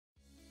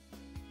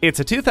It's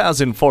a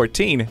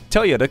 2014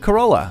 Toyota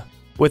Corolla.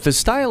 With a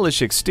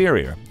stylish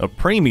exterior, a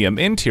premium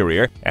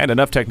interior, and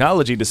enough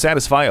technology to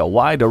satisfy a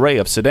wide array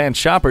of sedan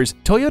shoppers,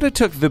 Toyota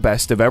took the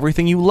best of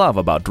everything you love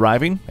about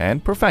driving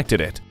and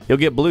perfected it. You'll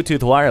get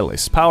Bluetooth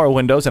wireless, power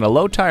windows, and a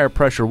low tire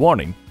pressure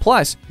warning.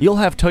 Plus, you'll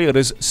have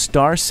Toyota's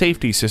Star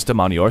safety system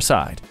on your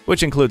side,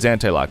 which includes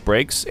anti-lock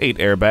brakes, 8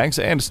 airbags,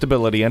 and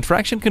stability and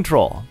traction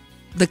control.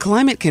 The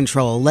climate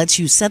control lets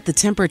you set the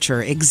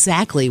temperature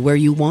exactly where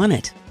you want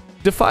it.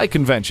 Defy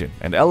convention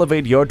and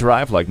elevate your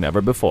drive like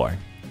never before.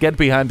 Get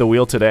behind the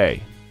wheel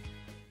today.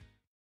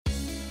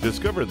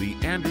 Discover the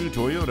Andrew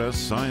Toyota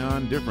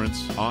Scion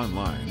difference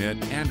online at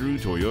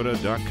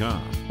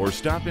andrewtoyota.com or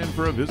stop in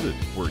for a visit.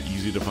 We're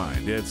easy to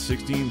find at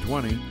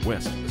 1620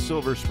 West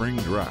Silver Spring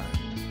Drive.